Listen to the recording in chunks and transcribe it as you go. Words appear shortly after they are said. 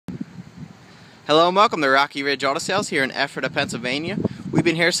Hello and welcome to Rocky Ridge Auto Sales here in Ephrata, Pennsylvania. We've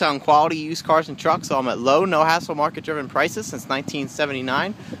been here selling quality used cars and trucks, so I'm at low, no-hassle, market-driven prices since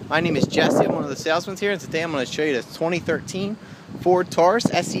 1979. My name is Jesse. I'm one of the salesmen here, and today I'm going to show you this 2013 Ford Taurus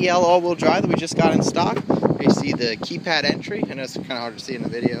SEL all-wheel drive that we just got in stock. You see the keypad entry. I know it's kind of hard to see in the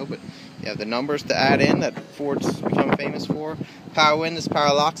video, but you have the numbers to add in that Ford's become famous for. Power windows,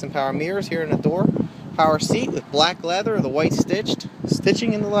 power locks, and power mirrors here in the door. Power seat with black leather, the white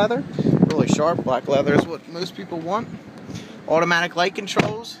stitching in the leather. Really sharp. Black leather is what most people want. Automatic light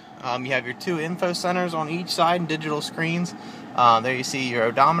controls. You have your two info centers on each side and digital screens. There you see your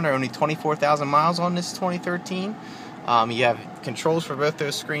odometer, only 24,000 miles on this 2013. You have controls for both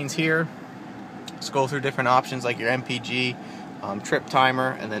those screens here. Scroll through different options like your MPG, trip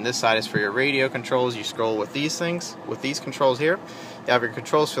timer, and then this side is for your radio controls. You scroll with these things, with these controls here. You have your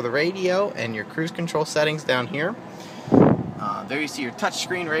controls for the radio and your cruise control settings down here. There you see your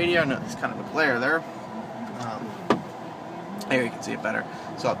touchscreen radio. No, it's kind of a glare there. There you can see it better.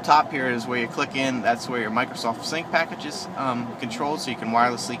 So up top here is where you click in. That's where your Microsoft Sync package is controlled, so you can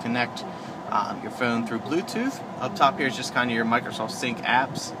wirelessly connect your phone through Bluetooth. Up top here is just kind of your Microsoft Sync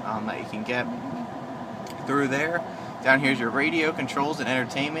apps that you can get through there. Down here is your radio controls and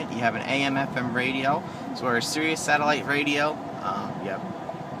entertainment. You have an AM/FM radio, so our Sirius satellite radio. You have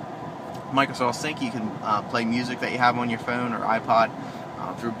Microsoft Sync. You can play music that you have on your phone or iPod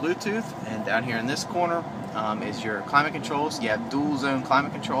through Bluetooth. And down here in this corner is your climate controls. You have dual zone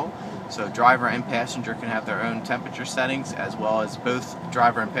climate control, so driver and passenger can have their own temperature settings, as well as both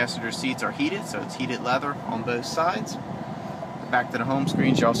driver and passenger seats are heated, so it's heated leather on both sides. Back to the home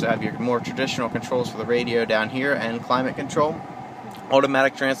screens, you also have your more traditional controls for the radio down here and climate control.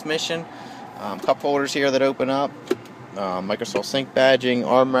 Automatic transmission, cup holders here that open up, Microsoft Sync badging,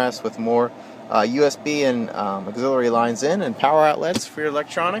 armrests with more USB and auxiliary lines in, and power outlets for your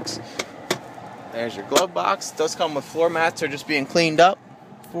electronics. There's your glove box. It does come with floor mats. They're just being cleaned up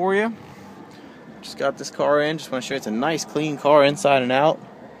for you. Just got this car in. Just want to show you it's a nice clean car inside and out.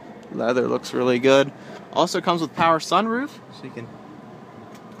 Leather looks really good. Also comes with power sunroof, so you can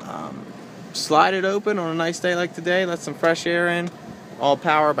slide it open on a nice day like today, let some fresh air in. All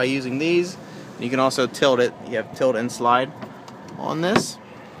power by using these. You can also tilt it. You have tilt and slide on this.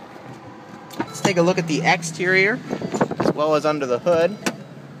 Let's take a look at the exterior as well as under the hood.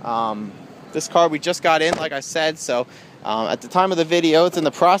 This car we just got in, like I said, so at the time of the video it's in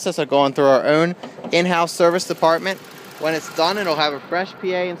the process of going through our own in-house service department. When it's done, it'll have a fresh PA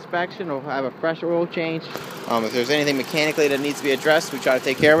inspection, it'll have a fresh oil change. If there's anything mechanically that needs to be addressed, we try to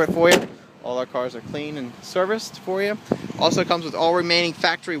take care of it for you. All our cars are clean and serviced for you. Also comes with all remaining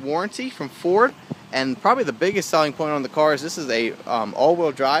factory warranty from Ford. And probably the biggest selling point on the car is this is a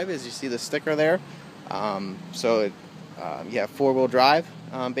all-wheel drive, as you see the sticker there. You have four-wheel drive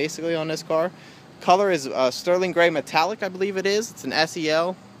basically on this car. Color is sterling gray metallic, I believe it is. It's an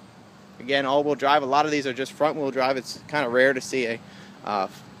SEL. Again, all-wheel drive. A lot of these are just front-wheel drive. It's kind of rare to see a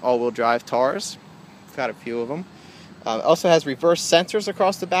all-wheel drive Taurus. Got a few of them. Also has reverse sensors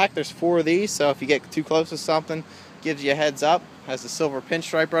across the back. There's 4 of these, so if you get too close to something, gives you a heads up. Has the silver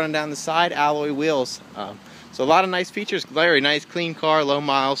pinstripe running down the side, alloy wheels. So a lot of nice features. Very nice, clean car, low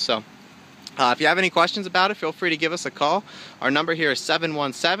miles. So if you have any questions about it, feel free to give us a call. Our number here is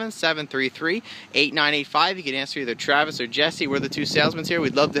 717-733-8985. You can answer either Travis or Jesse. We're the 2 salesmen here.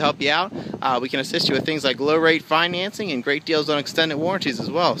 We'd love to help you out. We can assist you with things like low rate financing and great deals on extended warranties as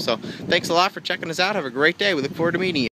well. So thanks a lot for checking us out. Have a great day. We look forward to meeting you.